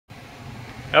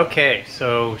Okay,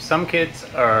 so some kits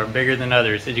are bigger than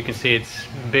others. As you can see, it's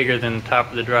bigger than the top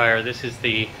of the dryer. This is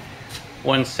the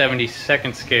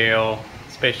 1/72nd scale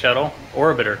Space Shuttle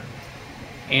Orbiter.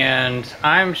 And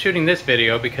I'm shooting this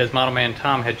video because Model Man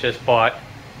Tom had just bought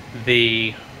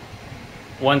the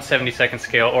 1/72nd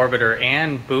scale Orbiter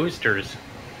and boosters,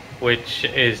 which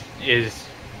is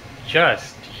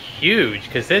just huge,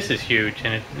 because this is huge,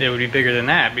 and it would be bigger than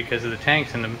that because of the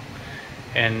tanks and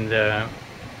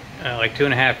like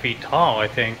 2.5 feet tall, I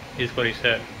think is what he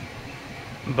said.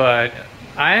 But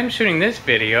I am shooting this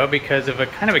video because of a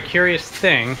kind of a curious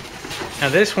thing. Now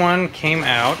this one came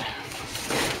out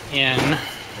in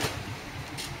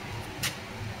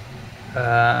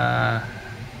where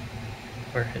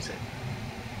is it?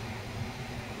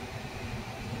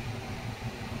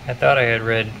 I thought I had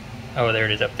read, oh there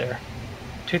it is up there,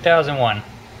 2001.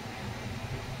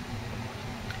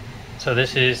 So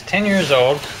this is 10 years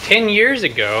old. 10 years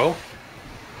ago,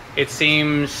 it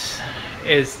seems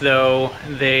as though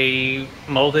they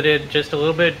molded it just a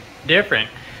little bit different.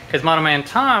 Because Model Man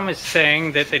Tom is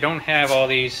saying that they don't have all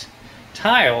these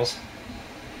tiles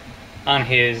on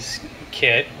his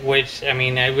kit, which, I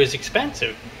mean, it was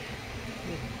expensive.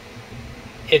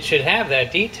 It should have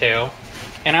that detail.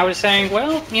 And I was saying,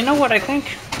 well, you know what I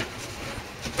think?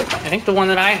 I think the one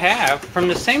that I have from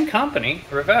the same company,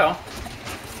 Revell,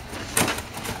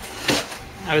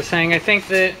 I was saying I think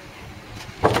that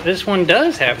this one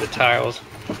does have the tiles.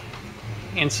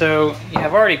 And so, yeah,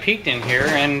 I've already peeked in here,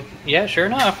 and yeah, sure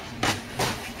enough,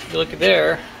 if you look at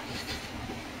there,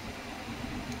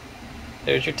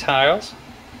 there's your tiles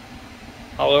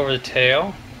all over the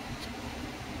tail.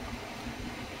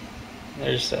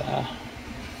 There's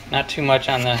not too much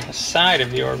on the side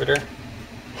of the orbiter,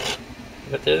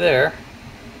 but they're there.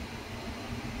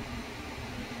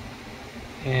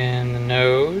 And the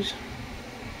nose.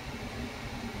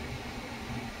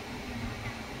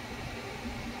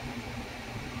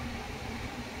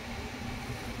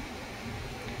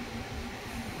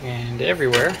 And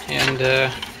everywhere.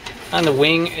 And on the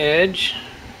wing edge,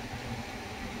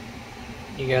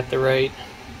 you got the right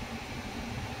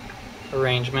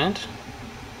arrangement.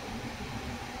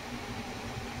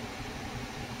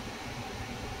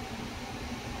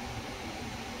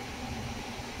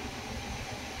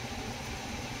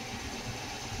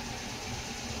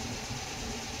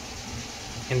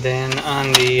 And then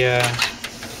on the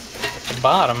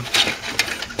bottom,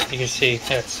 you can see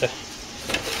that's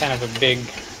kind of a big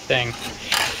thing.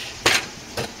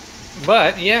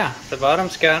 But yeah, the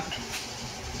bottom's got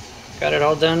it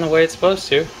all done the way it's supposed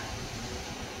to.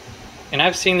 And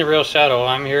I've seen the real shuttle.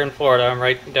 I'm here in Florida. I'm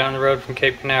right down the road from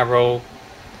Cape Canaveral,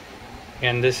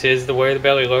 and this is the way the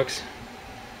belly looks.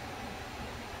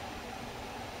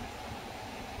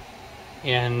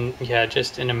 And yeah,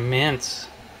 just an immense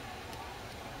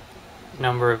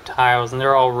number of tiles, and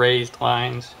they're all raised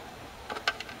lines.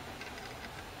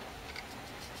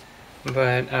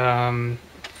 But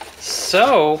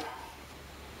so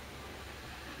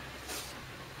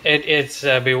it's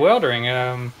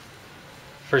bewildering.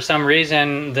 For some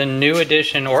reason, the new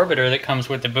edition orbiter that comes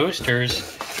with the boosters,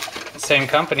 same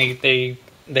company,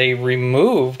 they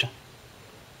removed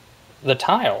the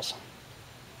tiles,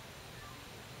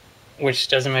 which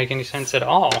doesn't make any sense at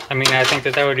all. I mean, I think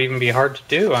that would even be hard to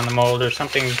do on the mold or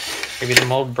something. Maybe the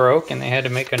mold broke and they had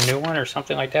to make a new one or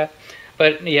something like that.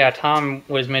 But yeah, Tom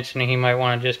was mentioning he might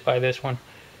want to just buy this one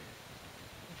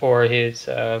for his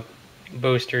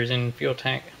boosters and fuel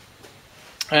tank.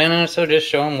 And also just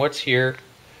show him what's here.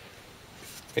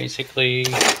 Basically,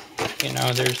 you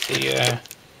know, there's the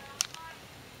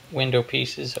window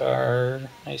pieces are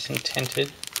nice and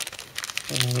tinted.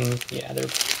 And yeah, they're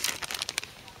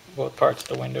both parts of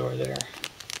the window are there.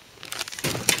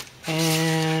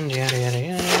 And yada yada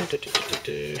yada.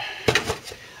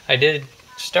 I did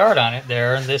start on it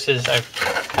there. This is the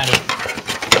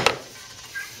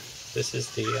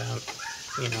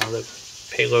you know, the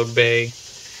payload bay,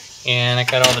 and I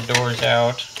got all the doors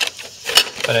out,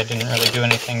 but I didn't really do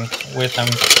anything with them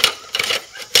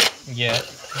yet.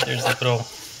 There's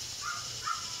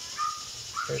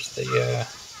the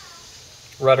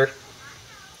rudder.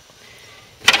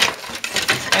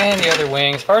 And the other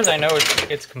wing, as far as I know,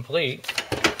 it's complete.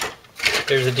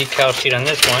 There's a decal sheet on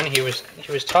this one. He was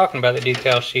talking about the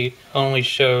decal sheet only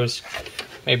shows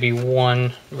maybe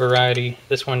one variety.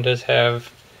 This one does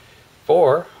have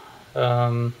 4.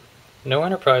 No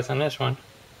Enterprise on this one.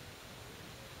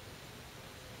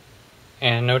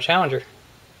 And no Challenger.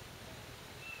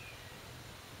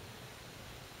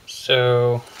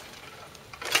 So,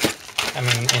 I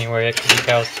mean, anyway, extra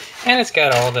decals. And it's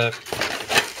got all the,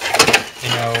 you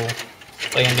know,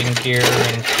 landing gear,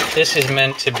 and this is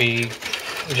meant to be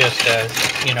just as,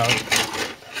 you know,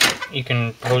 you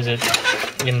can pose it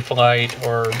in flight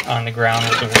or on the ground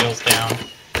with the wheels down.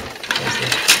 There's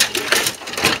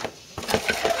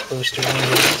the booster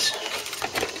wheels.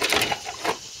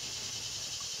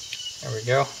 There we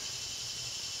go.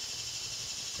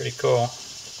 Pretty cool.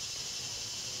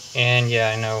 And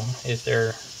yeah, I know, is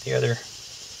there the other,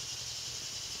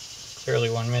 clearly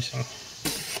one missing.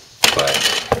 But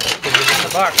is it in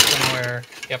the box somewhere?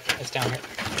 Yep, it's down here.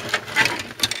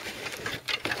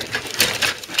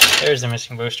 There's the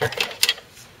missing booster,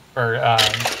 or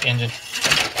engine.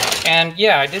 And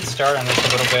yeah, I did start on this a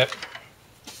little bit.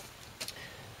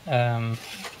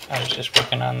 I was just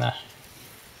working on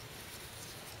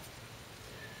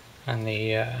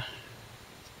the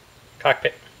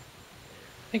cockpit.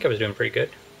 I think I was doing pretty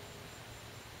good.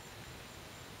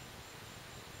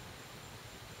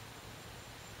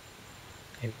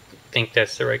 I think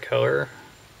that's the right color.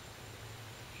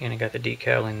 And I got the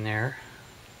decal in there.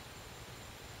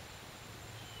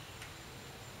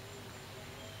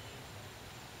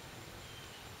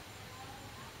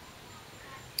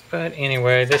 But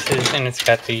anyway, this is, and it's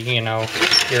got the, you know,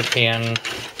 European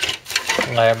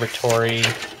laboratory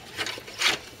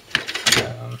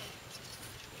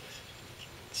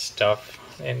stuff,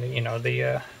 and you know,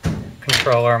 the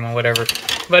control arm and whatever.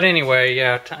 But anyway,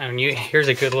 yeah, here's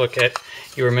a good look at,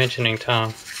 you were mentioning,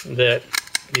 Tom, that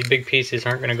these big pieces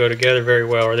aren't going to go together very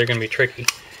well, or they're going to be tricky.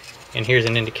 And here's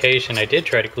an indication. I did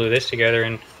try to glue this together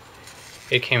and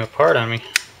it came apart on me.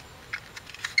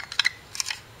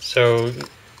 So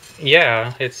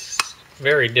yeah, it's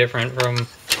very different from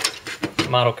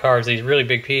model cars. These really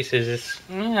big pieces, it's,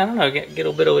 I don't know, get a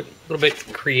little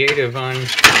bit creative on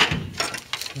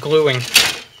gluing.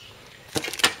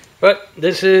 But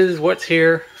this is what's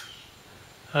here.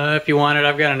 If you want it,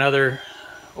 I've got another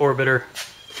orbiter.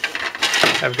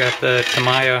 I've got the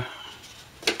Tamiya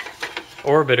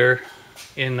orbiter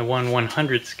in the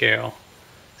 1/100 scale.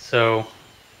 So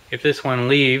if this one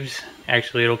leaves,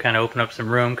 actually it'll kind of open up some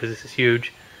room because this is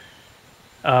huge.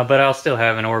 But I'll still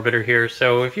have an orbiter here.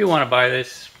 So if you want to buy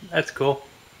this, that's cool.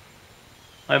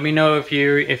 Let me know if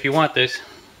you want this.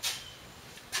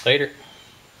 Later.